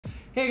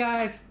Hey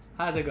guys,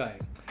 how's it going?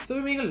 So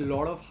we make a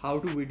lot of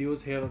how-to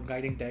videos here on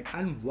Guiding Tech,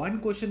 and one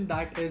question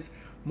that is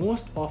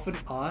most often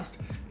asked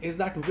is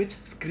that which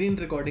screen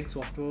recording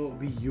software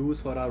we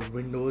use for our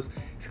Windows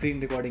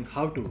screen recording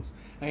how-tos.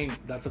 I mean,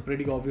 that's a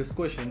pretty obvious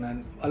question,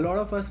 and a lot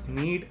of us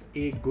need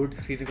a good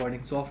screen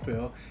recording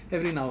software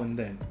every now and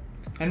then.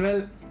 And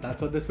well,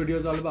 that's what this video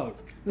is all about.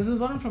 This is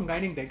Varun from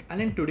Guiding Tech,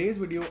 and in today's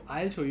video,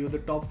 I'll show you the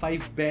top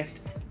 5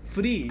 best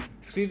free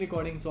screen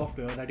recording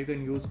software that you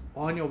can use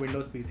on your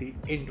Windows PC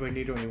in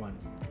 2021.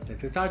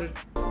 Let's get started.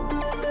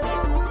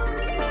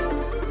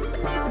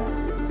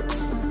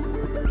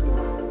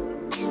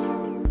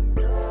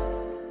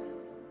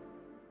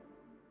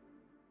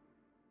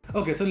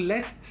 Okay, so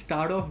let's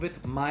start off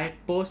with my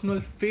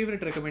personal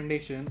favorite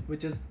recommendation,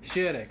 which is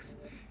ShareX.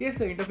 Yes,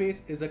 the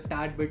interface is a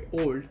tad bit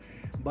old,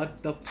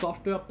 but the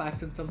software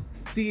packs in some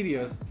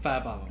serious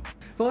firepower.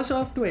 First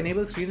off, to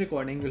enable screen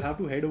recording, you'll have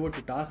to head over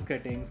to Task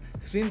Settings,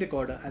 Screen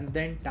Recorder, and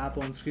then tap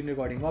on Screen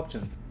Recording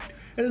Options.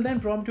 It'll then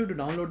prompt you to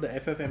download the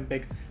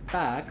FFmpeg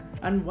pack,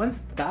 and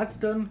once that's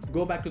done,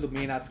 go back to the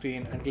main app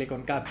screen and click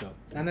on Capture,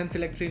 and then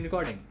select Screen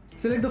Recording.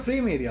 Select the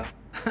frame area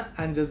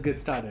and just get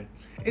started.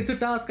 It's a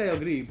task, I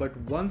agree, but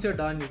once you're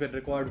done, you can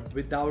record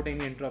without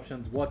any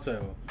interruptions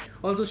whatsoever.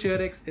 Also,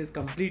 ShareX is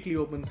completely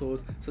open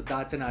source, so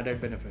that's an added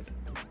benefit.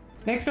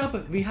 Next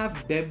up, we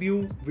have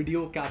Debut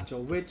Video Capture,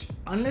 which,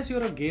 unless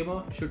you're a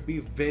gamer, should be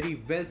very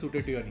well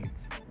suited to your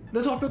needs.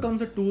 The software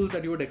comes with tools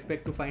that you would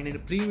expect to find in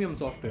premium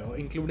software,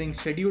 including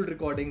scheduled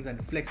recordings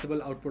and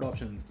flexible output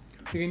options.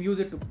 You can use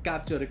it to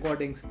capture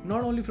recordings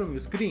not only from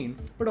your screen,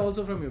 but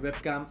also from your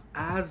webcam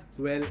as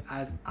well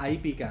as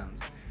IP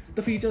cams.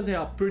 The features here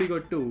are pretty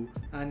good too,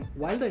 and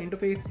while the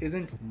interface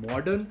isn't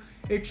modern,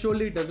 it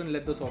surely doesn't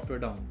let the software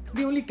down.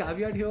 The only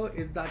caveat here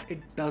is that it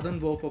doesn't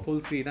work for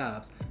full screen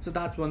apps, so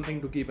that's one thing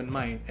to keep in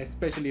mind,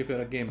 especially if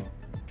you're a gamer.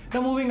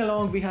 Now moving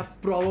along, we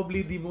have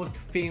probably the most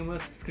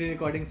famous screen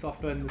recording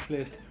software in this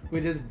list,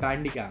 which is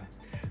Bandicam.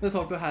 The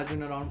software has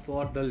been around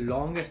for the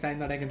longest time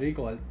that I can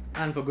recall,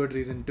 and for good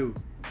reason too.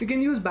 You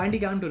can use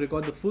Bandicam to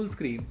record the full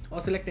screen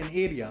or select an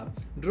area,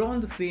 draw on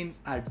the screen,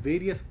 add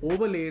various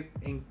overlays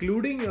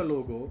including your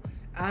logo,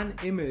 an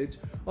image,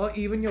 or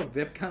even your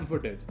webcam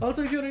footage.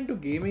 Also, if you're into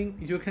gaming,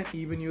 you can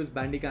even use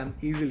Bandicam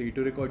easily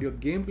to record your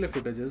gameplay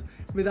footages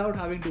without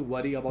having to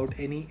worry about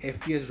any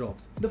FPS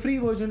drops. The free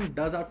version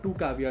does have two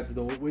caveats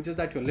though, which is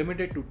that you're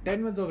limited to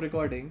 10 minutes of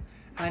recording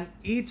and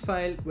each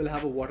file will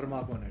have a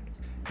watermark on it.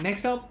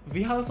 Next up,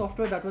 we have a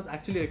software that was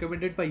actually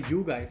recommended by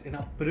you guys in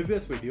our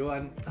previous video,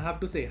 and I have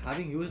to say,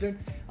 having used it,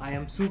 I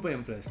am super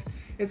impressed.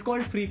 It's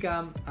called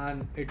FreeCam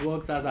and it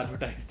works as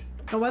advertised.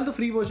 Now, while the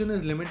free version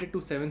is limited to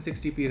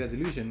 760p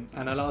resolution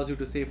and allows you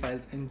to save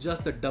files in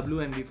just the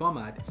WMV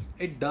format,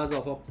 it does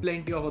offer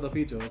plenty of other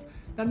features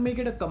that make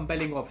it a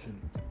compelling option.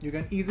 You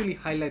can easily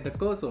highlight the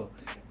cursor,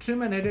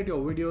 trim and edit your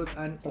videos,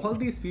 and all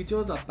these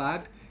features are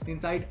packed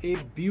inside a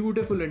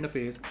beautiful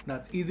interface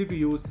that's easy to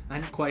use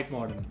and quite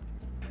modern.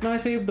 Now I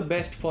saved the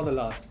best for the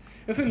last.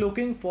 If you're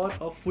looking for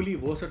a fully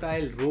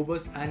versatile,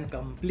 robust and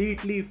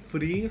completely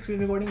free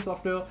screen recording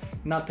software,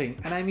 nothing,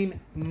 and I mean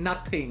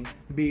nothing,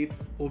 beats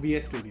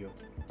OBS Studio.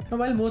 Now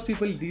while most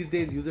people these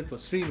days use it for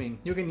streaming,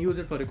 you can use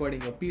it for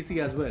recording your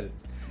PC as well.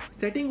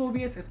 Setting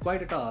OBS is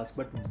quite a task,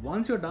 but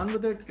once you're done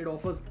with it, it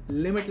offers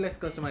limitless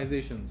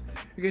customizations.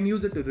 You can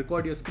use it to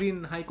record your screen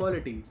in high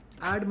quality,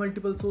 add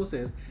multiple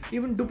sources,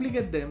 even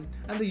duplicate them,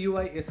 and the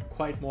UI is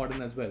quite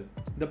modern as well.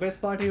 The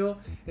best part here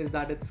is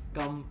that it's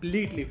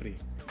completely free.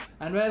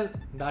 And well,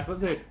 that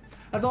was it.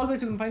 As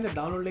always, you can find the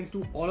download links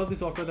to all of the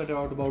software that are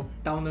out about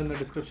down in the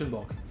description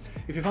box.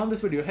 If you found this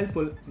video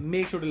helpful,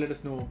 make sure to let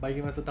us know by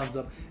giving us a thumbs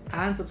up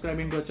and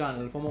subscribing to our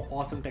channel for more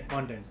awesome tech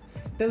content.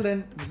 Till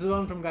then, this is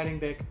Varun from Guiding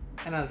Tech,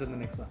 and I'll see you in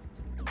the next one.